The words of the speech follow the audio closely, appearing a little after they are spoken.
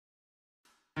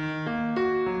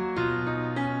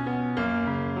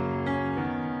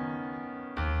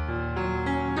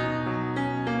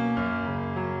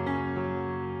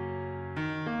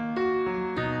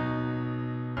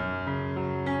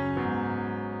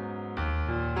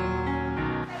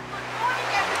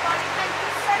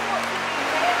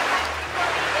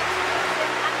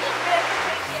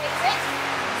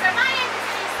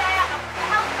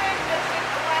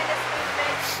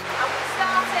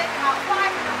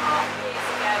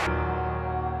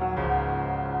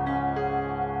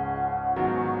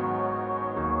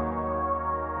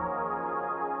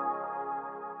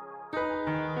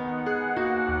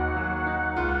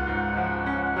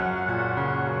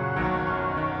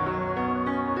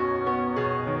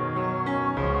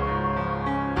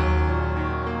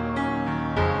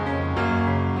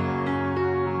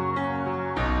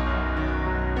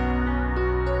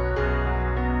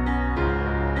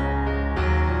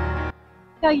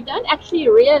you don't actually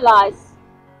realize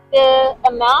the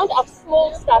amount of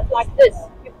small stuff like this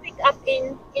you pick up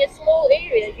in a small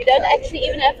area. You don't actually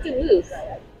even have to move.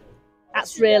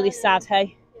 That's really sad,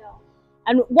 hey? Yeah.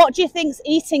 And what do you think's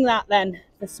eating that then?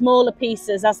 The smaller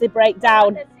pieces as they break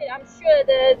down? Like I said, I'm sure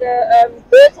the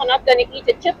birds are not going to eat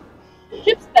a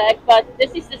chips bag, but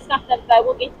this is the stuff that they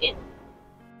will eat in.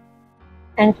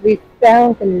 And we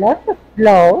found a lot of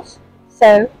flowers,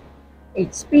 so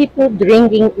it's people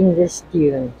drinking in the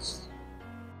dunes.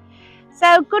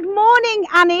 So good morning,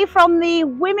 Annie, from the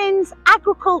Women's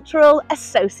Agricultural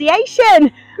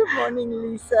Association. Good morning,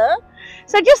 Lisa.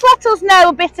 So just let us know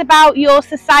a bit about your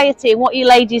society and what you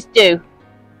ladies do.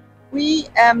 We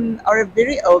are a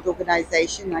very old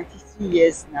organisation, 93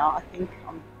 years now, I think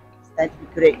I'm stand to be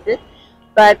corrected.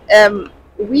 But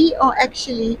we are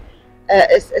actually an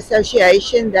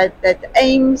association that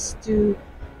aims to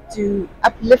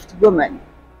uplift women,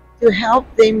 to help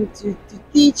them, to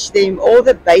teach them all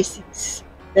the basics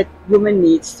that women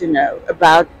needs to know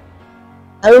about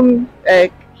home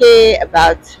care,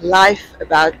 about life,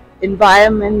 about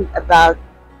environment, about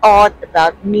art,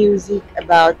 about music,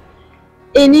 about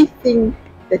anything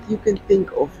that you can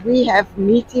think of. We have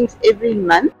meetings every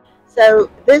month. So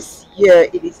this year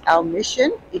it is our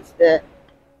mission. It's the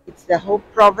whole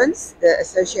province. The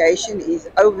association is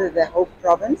over the whole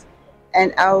province,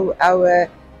 and our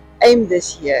aim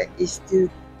this year is to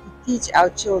teach our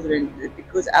children,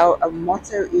 because our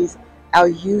motto is our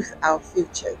youth, our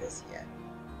future this year.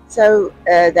 So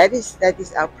that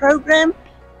is our program,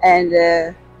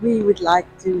 and we would like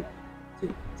to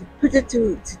put it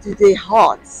to their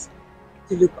hearts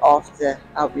to look after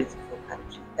our beautiful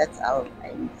country. That's our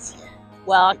aim this year.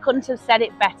 Well, I couldn't have said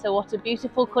it better. What a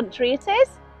beautiful country it is.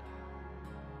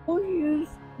 We use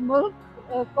milk,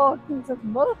 cartons of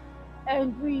milk,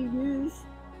 and we use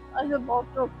other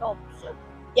bottle tops.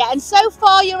 Yeah, and so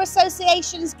far your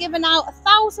association's given out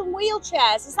 1,000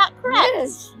 wheelchairs, is that correct?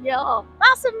 Yes, yeah.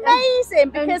 That's amazing,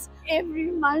 because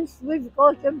every month we've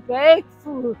got a bag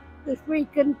full that we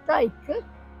can take.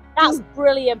 That's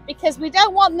brilliant, because we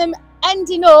don't want them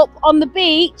ending up on the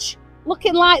beach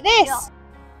looking like this. Yeah.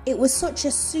 It was such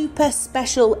a super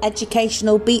special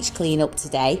educational beach clean-up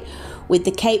today with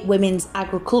the Cape Women's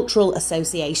Agricultural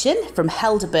Association from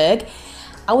Helderberg.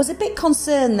 I was a bit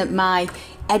concerned that my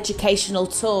educational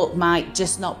talk might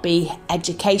just not be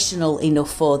educational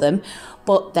enough for them,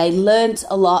 but they learnt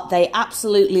a lot. They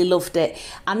absolutely loved it,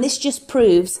 and this just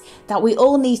proves that we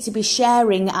all need to be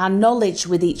sharing our knowledge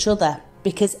with each other,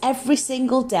 because every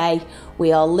single day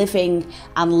we are living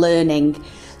and learning.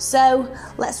 So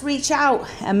let's reach out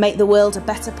and make the world a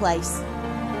better place.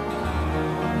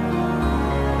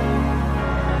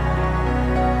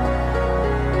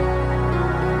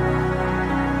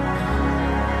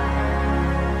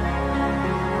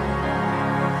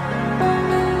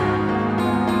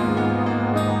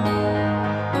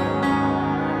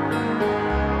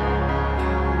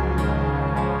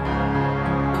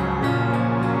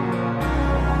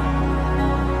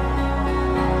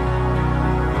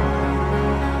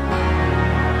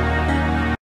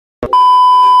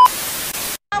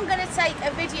 Take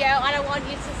a video and I want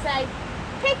you to say,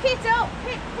 pick it up,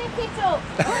 pick it up.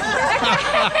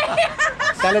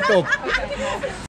 Stel het op.